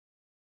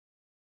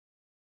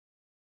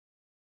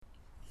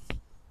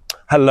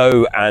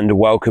Hello and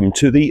welcome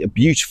to the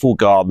beautiful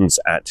gardens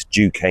at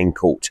Duquesne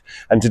Court.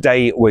 And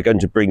today we're going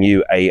to bring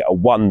you a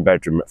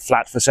one-bedroom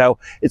flat for sale.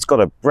 It's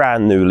got a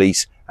brand new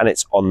lease and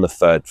it's on the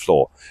 3rd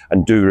floor.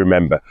 And do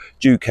remember,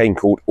 Duquesne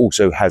Court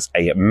also has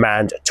a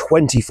manned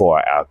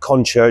 24-hour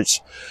concierge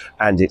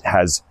and it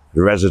has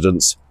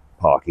residence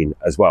parking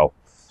as well.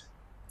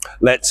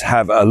 Let's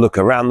have a look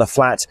around the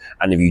flat,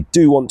 and if you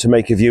do want to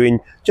make a viewing,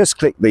 just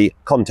click the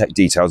contact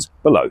details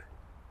below.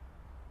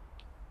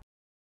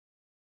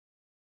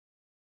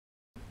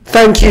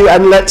 Thank you,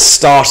 and let's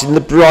start in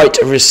the bright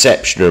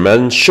reception room,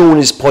 and Sean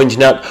is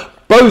pointing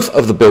out both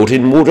of the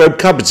built-in wardrobe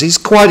cupboards. He's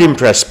quite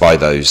impressed by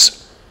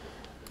those.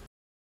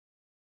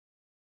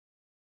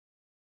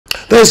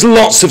 There's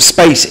lots of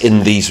space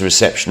in these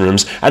reception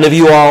rooms, and if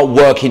you are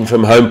working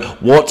from home,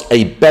 what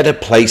a better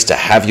place to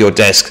have your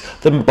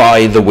desk than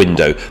by the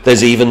window.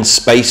 There's even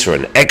space for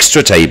an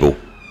extra table.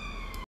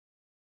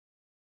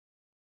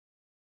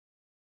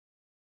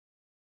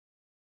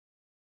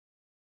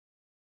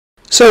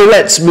 So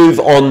let's move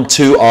on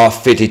to our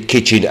fitted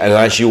kitchen, and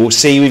as you will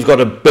see, we've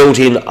got a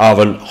built-in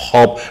oven,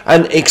 hob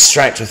and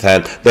extractor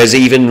fan. There's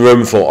even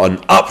room for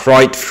an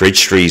upright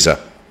fridge freezer.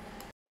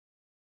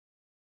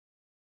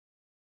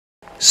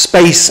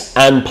 Space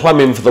and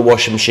plumbing for the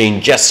washing machine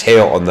just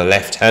here on the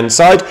left hand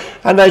side,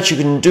 and as you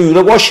can do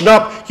the washing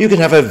up, you can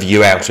have a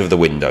view out of the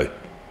window.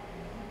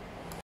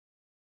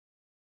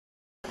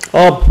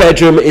 Our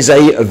bedroom is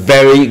a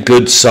very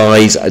good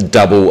size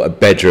double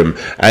bedroom,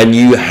 and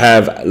you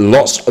have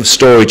lots of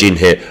storage in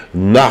here,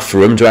 enough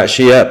room to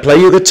actually play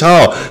your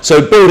guitar.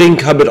 So built-in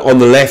cupboard on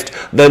the left,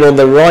 then on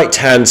the right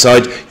hand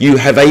side you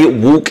have a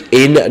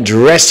walk-in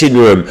dressing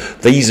room.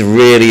 These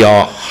really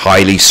are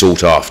highly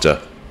sought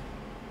after.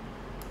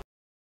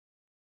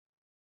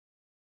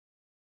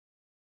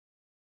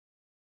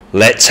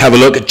 Let's have a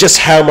look at just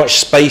how much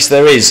space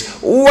there is.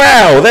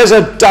 Wow, there's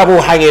a double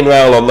hanging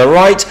rail on the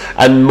right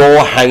and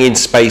more hanging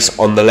space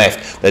on the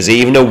left. There's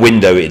even a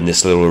window in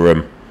this little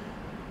room.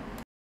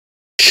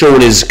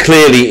 Sean is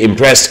clearly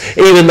impressed,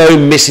 even though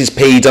Mrs.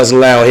 P doesn't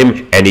allow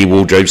him any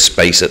wardrobe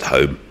space at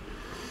home.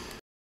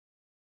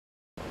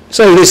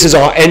 So this is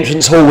our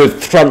entrance hall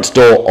with front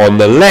door on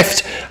the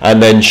left,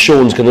 and then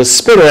Sean's going to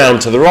spin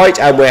around to the right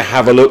and we'll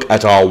have a look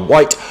at our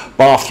white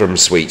bathroom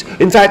suite.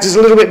 In fact, it's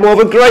a little bit more of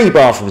a grey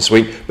bathroom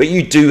suite, but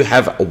you do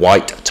have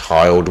white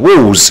tiled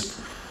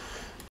walls.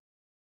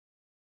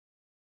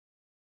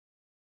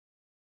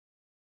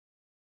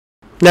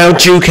 Now,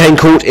 Duquesne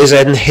Court is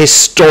an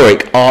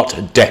historic Art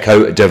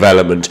Deco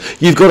development.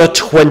 You've got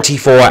a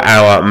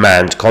 24-hour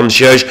manned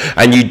concierge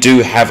and you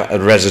do have a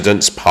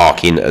residence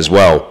parking as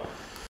well.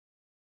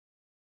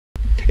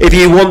 If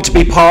you want to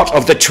be part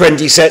of the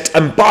trendy set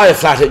and buy a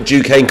flat at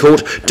Duquesne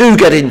Court, do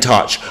get in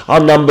touch. Our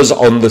number's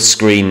on the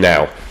screen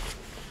now.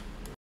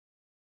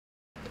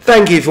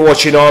 Thank you for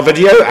watching our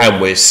video,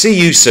 and we'll see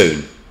you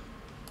soon.